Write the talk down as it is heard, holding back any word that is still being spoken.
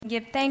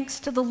Give thanks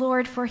to the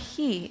Lord, for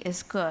he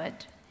is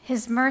good.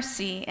 His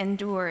mercy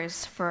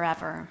endures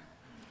forever.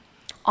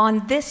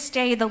 On this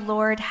day the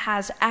Lord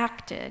has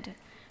acted.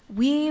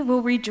 We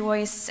will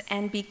rejoice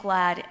and be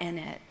glad in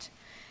it.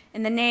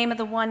 In the name of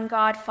the one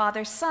God,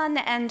 Father, Son,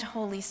 and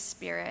Holy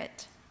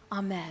Spirit.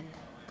 Amen.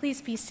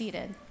 Please be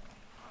seated.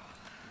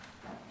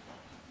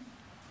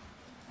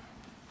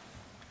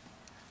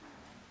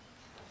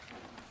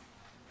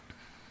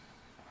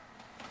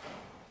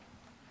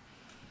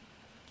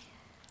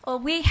 Well,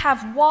 we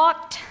have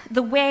walked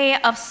the way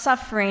of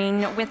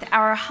suffering with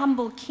our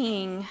humble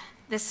King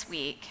this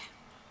week.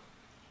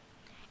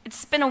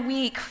 It's been a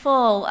week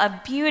full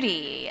of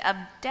beauty, of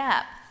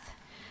depth,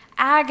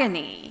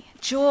 agony,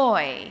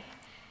 joy,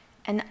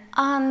 and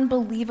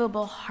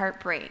unbelievable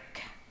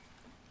heartbreak.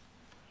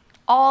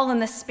 All in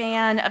the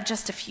span of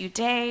just a few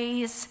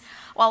days,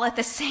 while at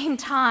the same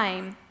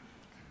time,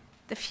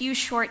 the few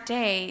short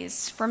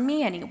days, for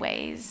me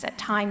anyways, at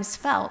times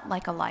felt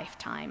like a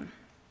lifetime.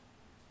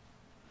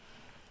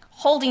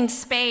 Holding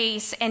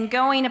space and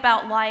going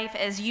about life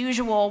as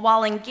usual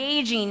while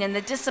engaging in the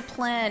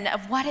discipline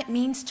of what it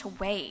means to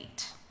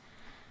wait,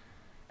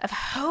 of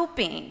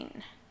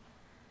hoping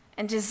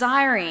and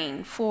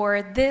desiring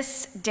for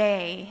this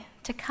day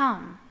to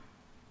come.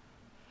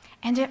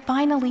 And it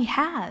finally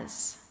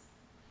has.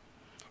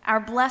 Our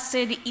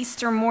blessed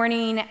Easter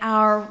morning,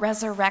 our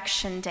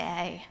resurrection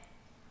day.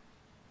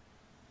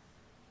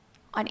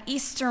 On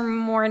Easter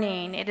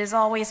morning, it is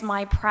always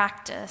my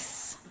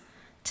practice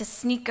to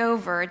sneak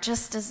over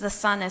just as the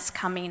sun is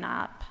coming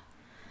up,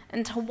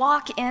 and to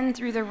walk in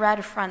through the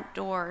red front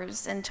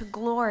doors, and to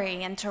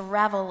glory and to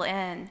revel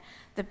in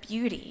the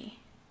beauty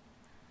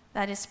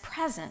that is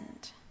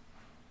present.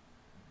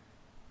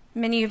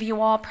 Many of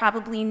you all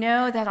probably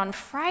know that on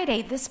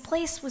Friday, this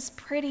place was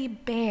pretty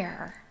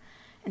bare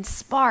and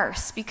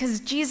sparse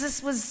because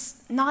Jesus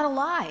was not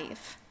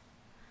alive.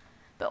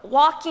 But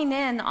walking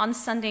in on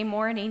Sunday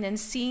morning and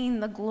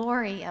seeing the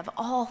glory of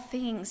all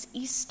things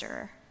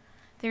Easter,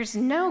 there's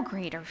no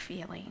greater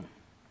feeling.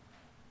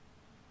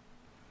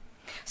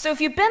 So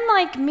if you've been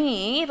like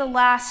me the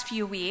last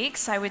few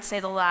weeks, I would say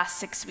the last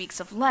 6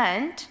 weeks of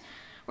Lent,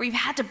 where you've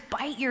had to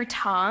bite your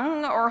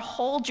tongue or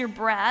hold your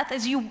breath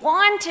as you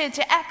wanted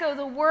to echo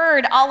the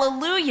word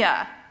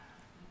Alleluia,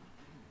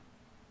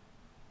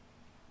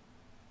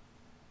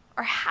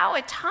 or how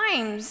at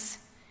times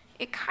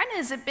it kind of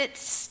is a bit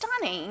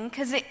stunning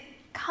because it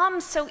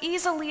comes so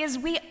easily as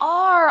we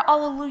are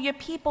Alleluia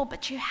people,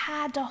 but you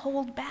had to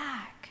hold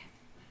back.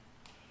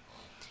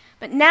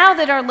 But now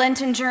that our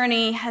Lenten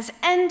journey has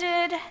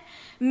ended,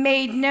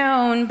 made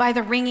known by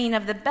the ringing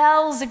of the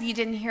bells, if you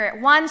didn't hear it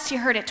once, you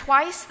heard it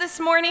twice this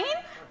morning,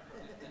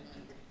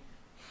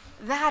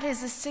 that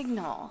is a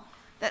signal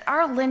that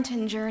our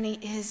Lenten journey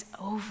is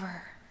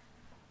over.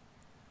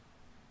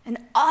 And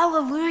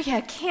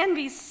Alleluia can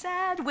be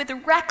said with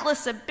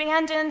reckless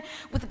abandon,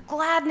 with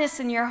gladness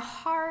in your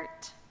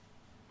heart.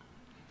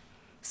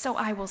 So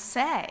I will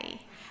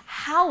say,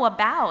 how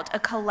about a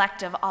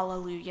collective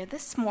Alleluia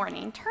this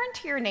morning? Turn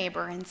to your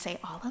neighbor and say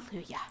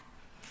Alleluia.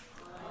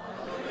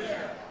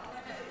 Alleluia.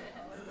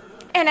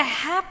 And a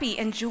happy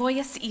and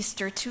joyous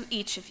Easter to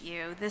each of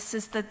you. This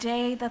is the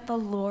day that the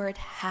Lord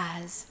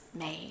has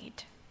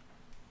made.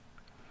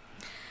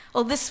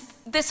 Well,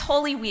 this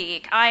Holy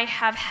Week, I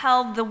have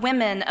held the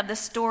women of the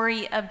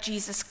story of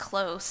Jesus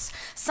close.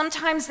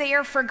 Sometimes they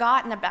are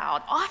forgotten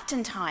about.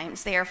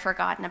 Oftentimes they are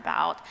forgotten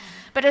about.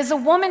 But as a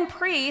woman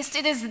priest,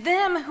 it is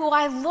them who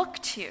I look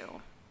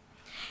to.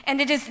 And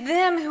it is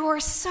them who are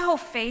so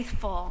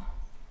faithful.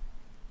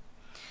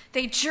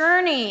 They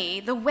journey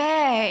the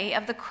way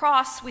of the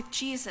cross with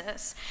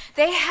Jesus.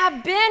 They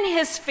have been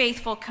his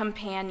faithful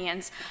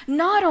companions,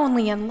 not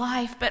only in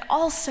life, but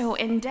also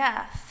in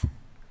death.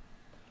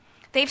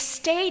 They've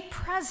stayed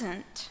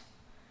present.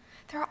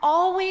 They're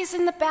always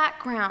in the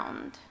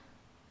background.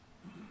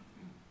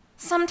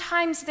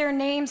 Sometimes their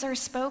names are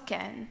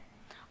spoken.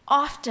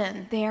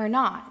 Often they are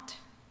not.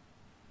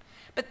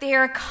 But they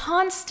are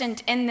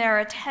constant in their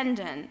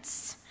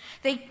attendance.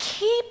 They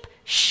keep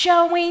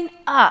showing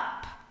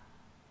up.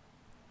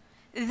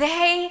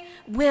 They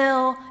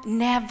will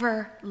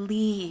never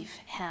leave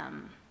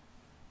him.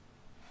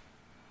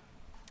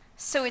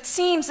 So it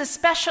seems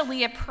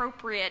especially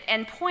appropriate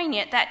and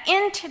poignant that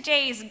in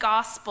today's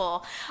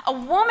gospel, a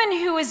woman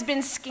who has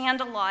been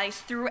scandalized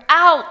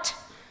throughout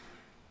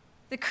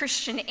the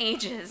Christian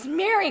ages,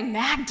 Mary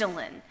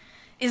Magdalene,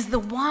 is the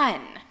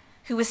one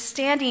who is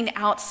standing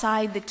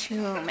outside the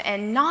tomb.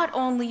 And not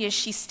only is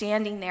she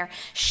standing there,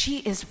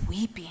 she is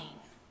weeping.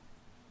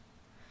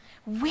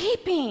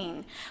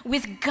 Weeping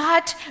with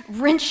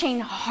gut-wrenching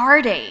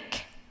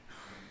heartache,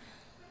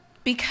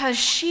 because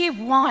she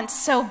wants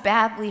so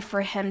badly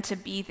for him to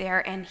be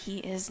there, and he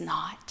is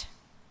not.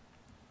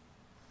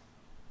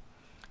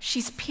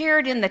 She's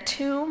peered in the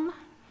tomb.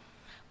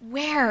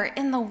 Where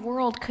in the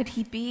world could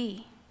he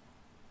be?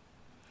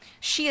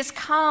 She has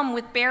come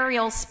with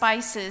burial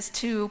spices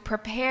to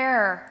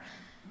prepare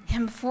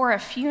him for a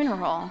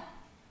funeral.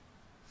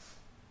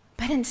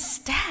 But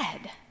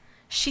instead,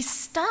 she's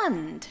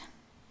stunned.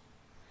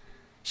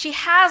 She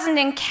has an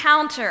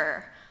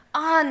encounter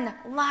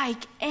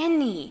unlike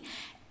any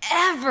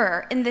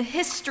ever in the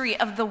history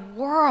of the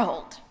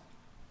world.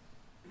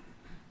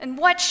 And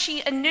what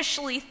she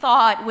initially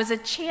thought was a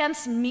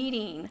chance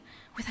meeting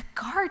with a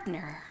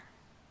gardener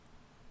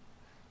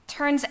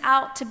turns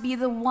out to be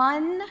the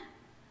one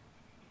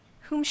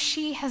whom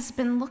she has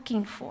been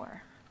looking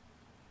for,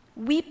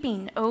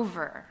 weeping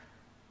over.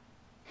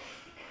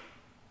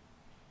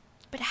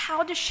 But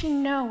how does she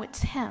know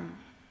it's him?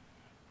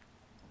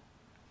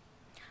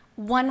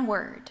 One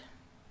word.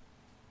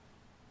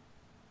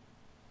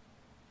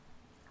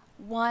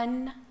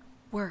 One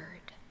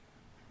word.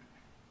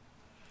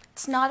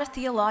 It's not a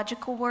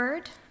theological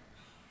word.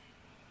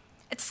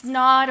 It's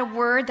not a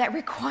word that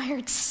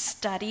required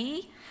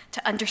study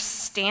to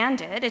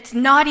understand it. It's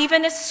not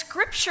even a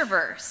scripture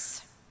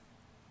verse.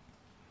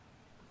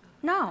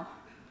 No.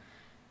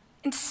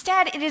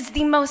 Instead, it is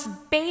the most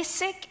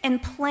basic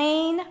and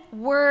plain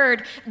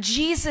word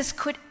Jesus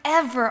could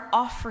ever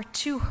offer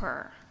to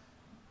her.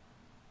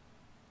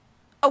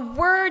 A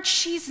word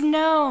she's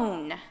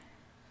known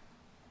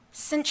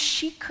since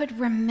she could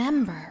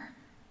remember.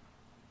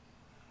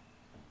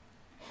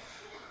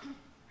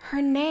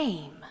 Her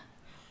name,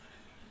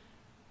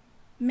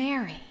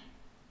 Mary.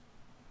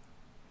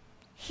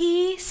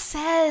 He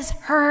says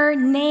her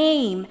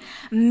name,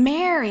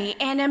 Mary,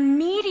 and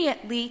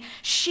immediately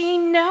she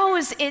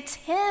knows it's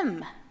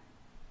him.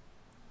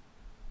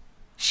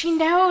 She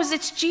knows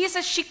it's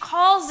Jesus. She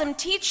calls him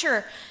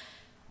teacher.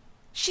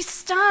 She's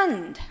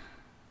stunned.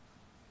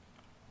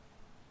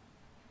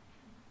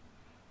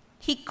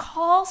 He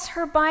calls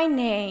her by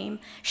name.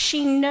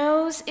 She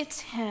knows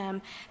it's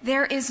him.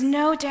 There is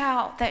no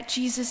doubt that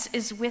Jesus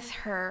is with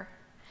her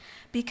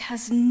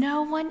because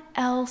no one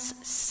else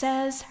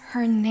says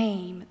her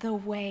name the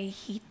way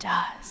he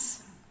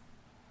does.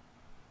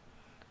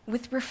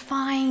 With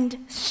refined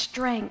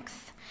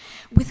strength,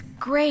 with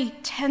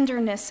great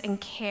tenderness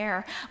and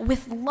care,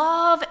 with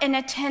love and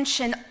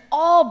attention,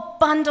 all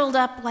bundled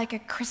up like a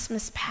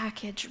Christmas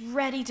package,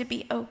 ready to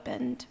be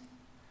opened.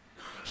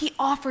 He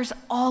offers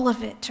all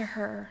of it to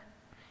her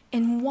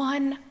in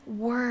one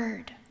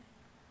word,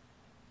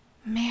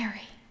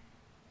 Mary.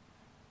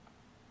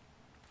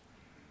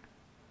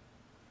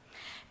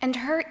 And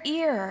her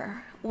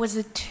ear was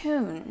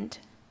attuned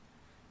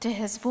to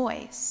his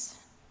voice.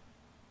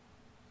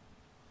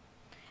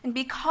 And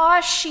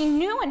because she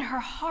knew in her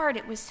heart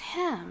it was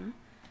him,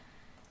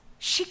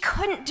 she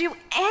couldn't do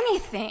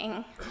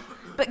anything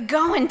but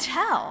go and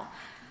tell.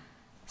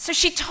 So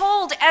she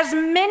told as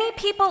many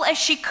people as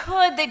she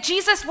could that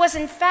Jesus was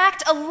in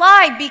fact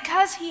alive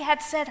because he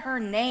had said her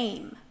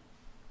name.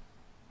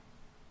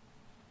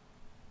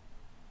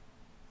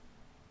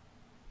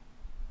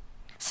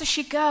 So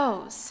she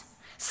goes,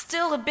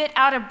 still a bit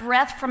out of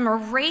breath from a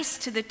race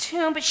to the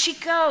tomb, but she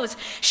goes.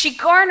 She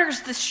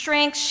garners the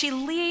strength, she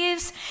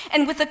leaves,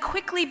 and with a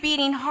quickly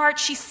beating heart,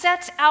 she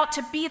sets out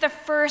to be the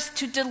first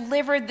to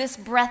deliver this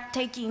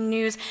breathtaking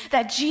news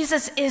that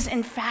Jesus is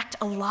in fact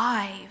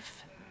alive.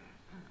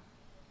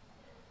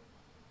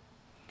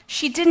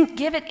 She didn't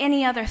give it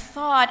any other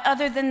thought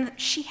other than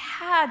she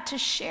had to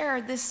share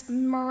this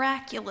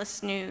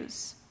miraculous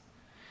news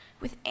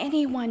with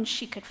anyone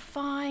she could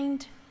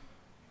find.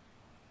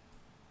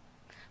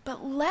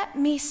 But let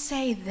me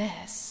say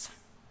this.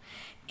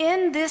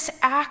 In this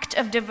act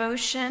of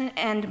devotion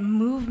and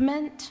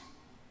movement,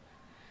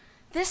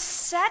 this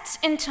sets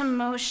into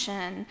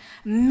motion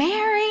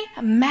Mary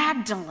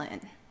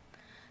Magdalene,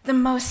 the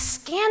most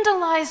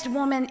scandalized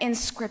woman in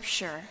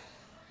Scripture.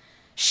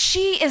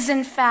 She is,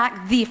 in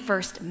fact, the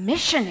first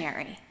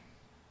missionary.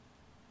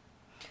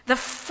 The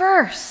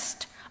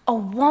first, a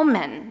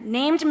woman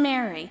named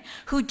Mary,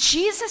 who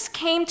Jesus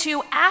came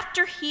to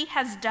after he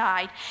has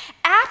died,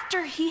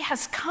 after he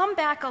has come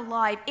back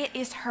alive. It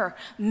is her,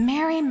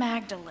 Mary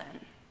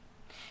Magdalene.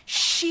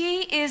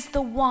 She is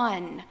the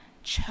one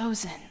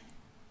chosen.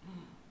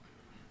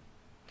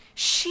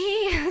 She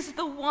is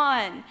the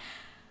one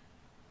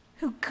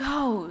who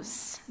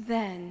goes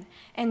then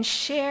and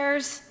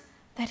shares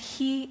that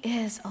he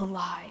is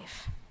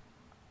alive.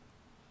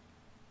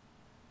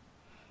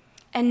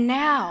 And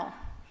now,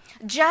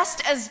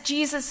 just as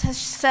Jesus has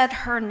said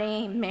her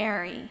name,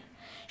 Mary,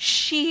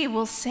 she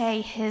will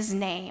say his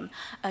name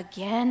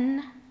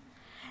again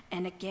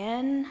and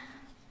again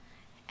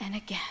and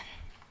again.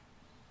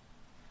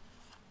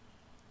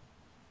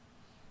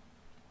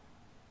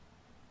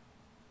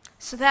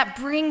 So that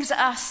brings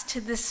us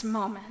to this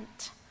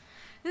moment,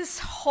 this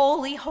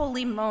holy,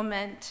 holy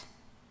moment.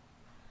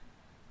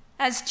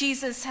 As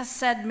Jesus has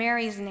said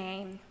Mary's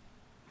name,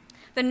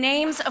 the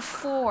names of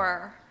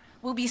 4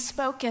 will be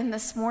spoken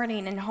this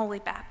morning in holy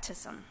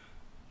baptism.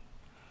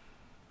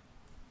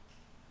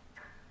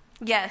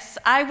 Yes,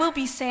 I will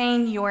be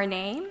saying your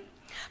name,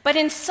 but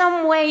in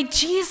some way,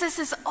 Jesus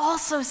is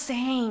also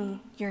saying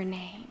your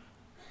name.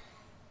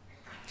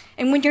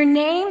 And when your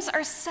names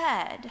are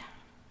said,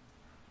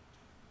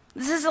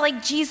 this is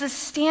like Jesus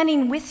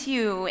standing with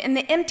you in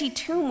the empty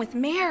tomb with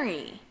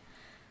Mary,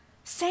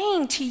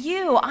 saying to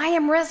you, I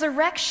am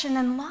resurrection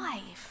and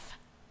life.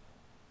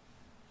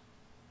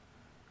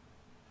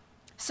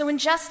 So in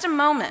just a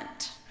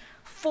moment,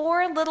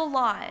 4 little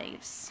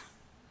lives: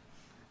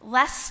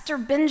 Lester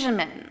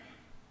Benjamin,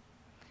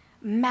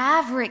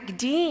 Maverick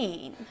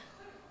Dean.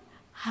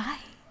 Hi.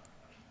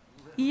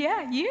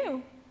 Yeah,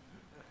 you.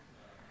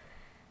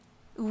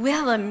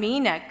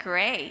 Wilhelmina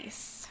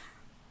Grace.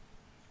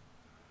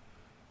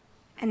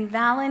 And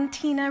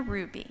Valentina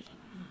Ruby.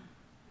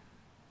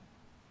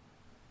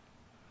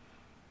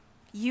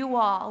 You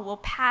all will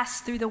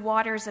pass through the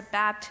waters of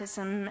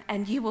baptism,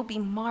 and you will be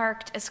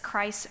marked as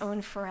Christ's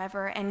own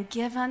forever and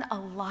given a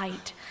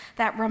light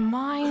that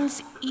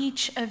reminds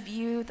each of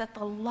you that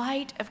the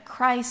light of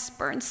Christ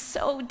burns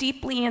so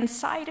deeply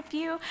inside of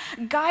you,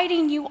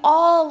 guiding you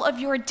all of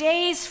your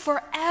days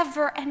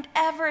forever and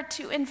ever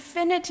to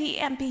infinity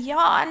and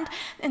beyond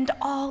and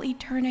all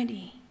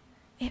eternity.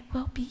 It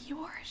will be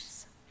yours.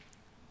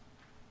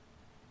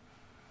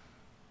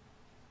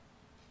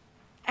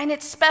 And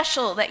it's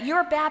special that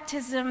your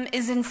baptism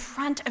is in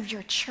front of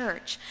your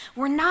church.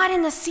 We're not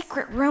in a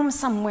secret room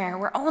somewhere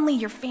where only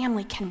your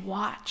family can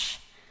watch.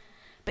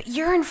 But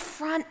you're in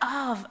front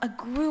of a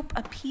group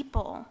of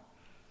people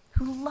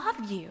who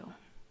love you,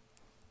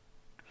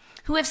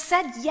 who have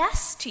said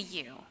yes to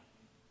you,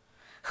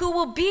 who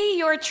will be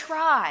your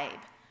tribe.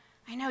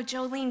 I know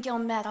Jolene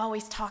Gilmet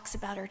always talks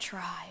about her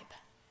tribe,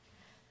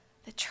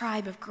 the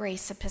tribe of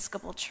Grace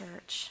Episcopal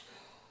Church,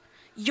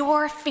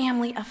 your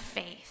family of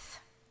faith.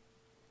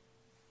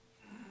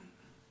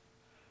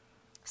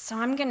 So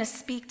I'm going to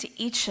speak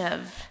to each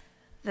of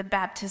the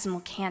baptismal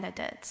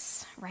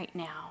candidates right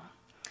now.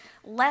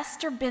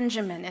 Lester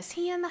Benjamin, is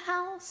he in the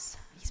house?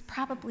 He's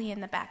probably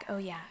in the back. Oh,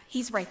 yeah,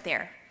 he's right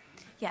there.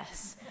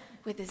 Yes,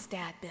 with his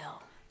dad,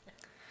 Bill.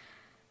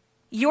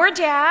 Your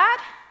dad,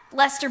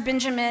 Lester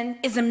Benjamin,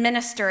 is a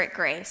minister at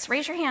Grace.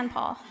 Raise your hand,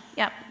 Paul.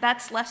 Yep,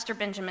 that's Lester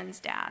Benjamin's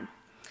dad.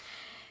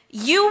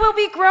 You will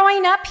be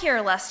growing up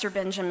here, Lester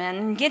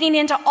Benjamin, getting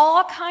into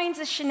all kinds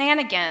of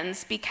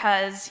shenanigans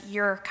because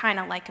you're kind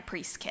of like a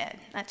priest kid.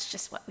 That's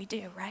just what we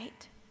do,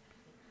 right?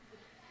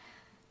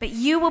 But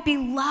you will be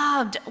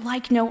loved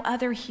like no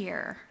other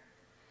here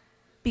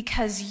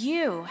because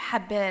you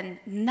have been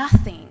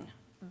nothing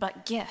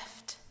but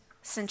gift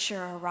since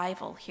your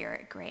arrival here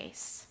at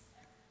Grace.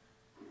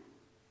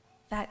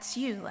 That's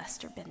you,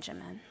 Lester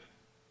Benjamin.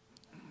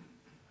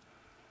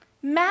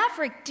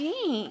 Maverick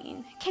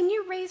Dean, can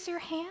you raise your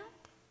hand?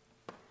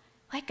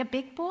 Like a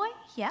big boy?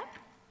 Yep,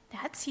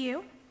 that's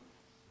you.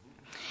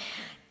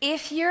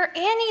 If you're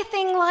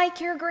anything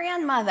like your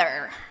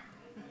grandmother,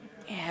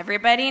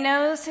 everybody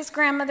knows his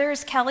grandmother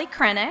is Kelly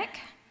Krennic,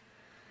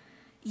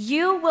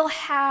 you will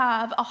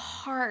have a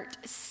heart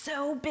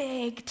so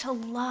big to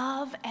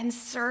love and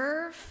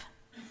serve.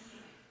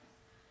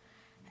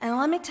 And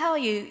let me tell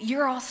you,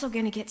 you're also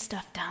going to get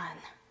stuff done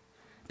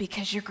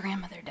because your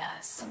grandmother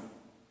does.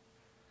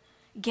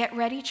 Get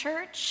ready,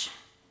 church.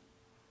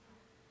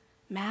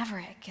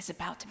 Maverick is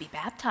about to be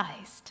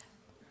baptized.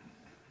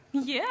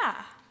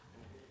 Yeah.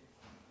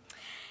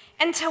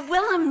 And to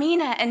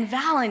Wilhelmina and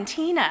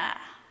Valentina,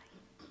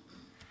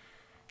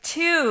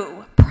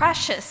 2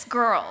 precious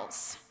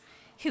girls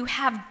who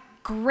have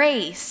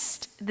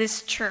graced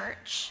this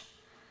church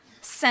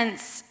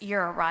since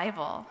your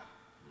arrival.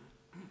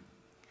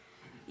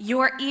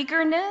 Your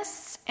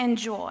eagerness and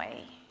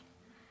joy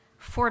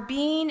for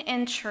being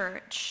in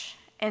church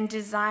and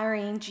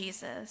desiring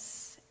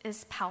Jesus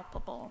is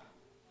palpable.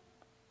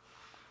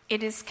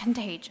 It is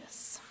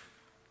contagious.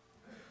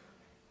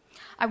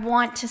 I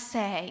want to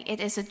say it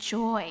is a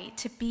joy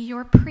to be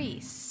your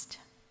priest,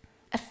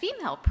 a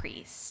female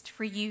priest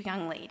for you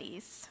young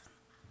ladies.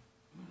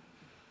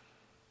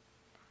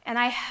 And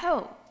I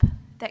hope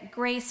that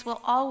Grace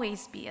will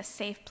always be a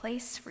safe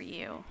place for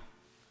you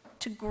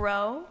to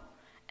grow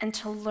and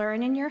to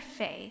learn in your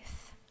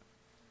faith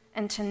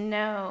and to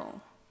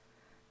know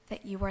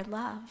that you are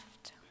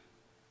loved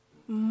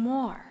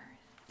more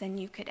than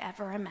you could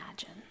ever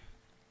imagine.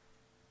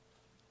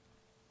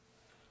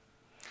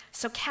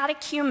 So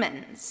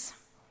catechumens,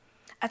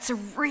 that's a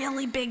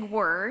really big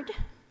word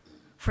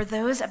for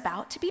those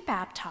about to be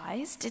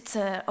baptized. It's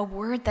a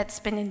word that's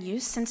been in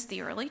use since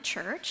the early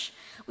church.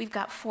 We've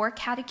got 4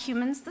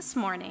 catechumens this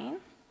morning.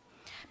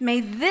 May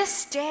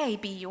this day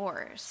be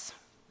yours.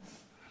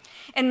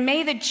 And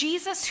may the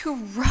Jesus who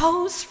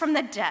rose from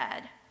the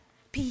dead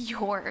be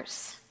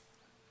yours.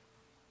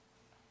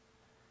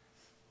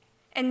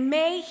 And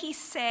may he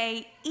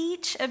say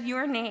each of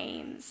your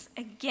names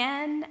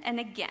again and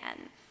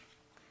again,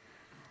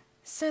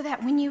 so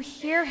that when you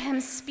hear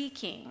him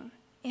speaking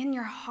in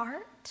your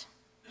heart,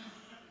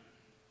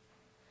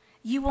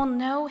 you will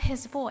know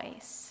his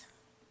voice,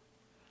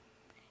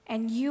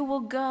 and you will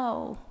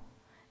go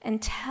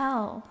and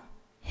tell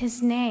his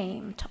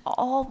name to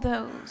all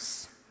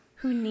those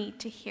who need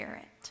to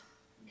hear it.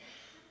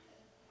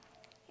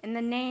 In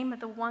the name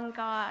of the one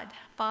God,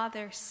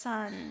 Father,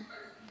 Son,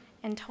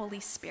 and Holy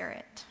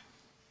Spirit.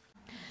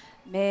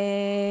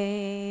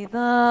 May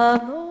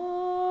the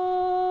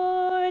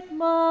Lord,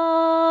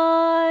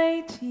 mighty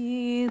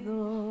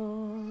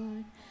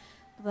Lord,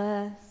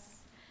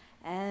 bless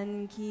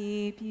and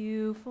keep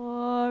you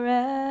forever.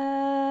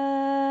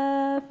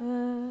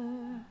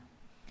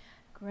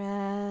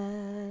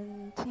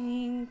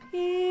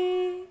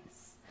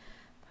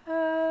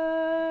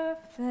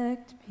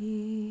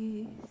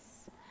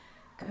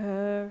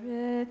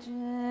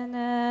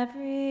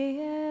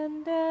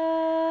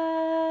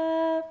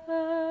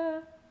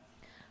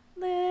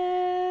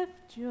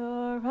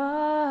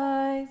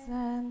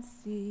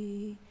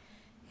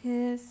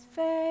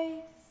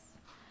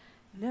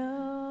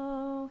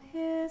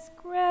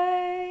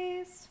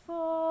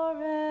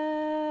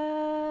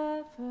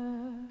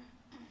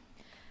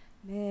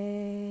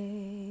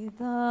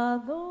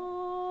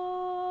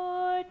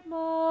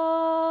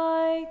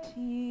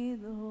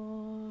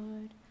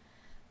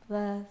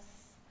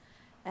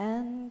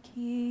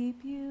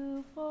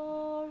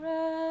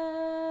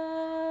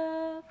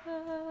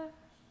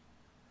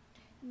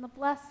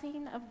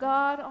 blessing of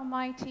God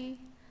Almighty,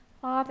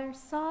 Father,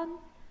 Son,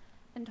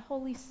 and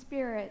Holy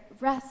Spirit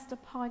rest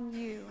upon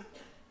you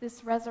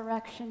this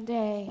resurrection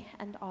day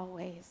and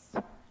always.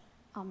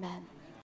 Amen.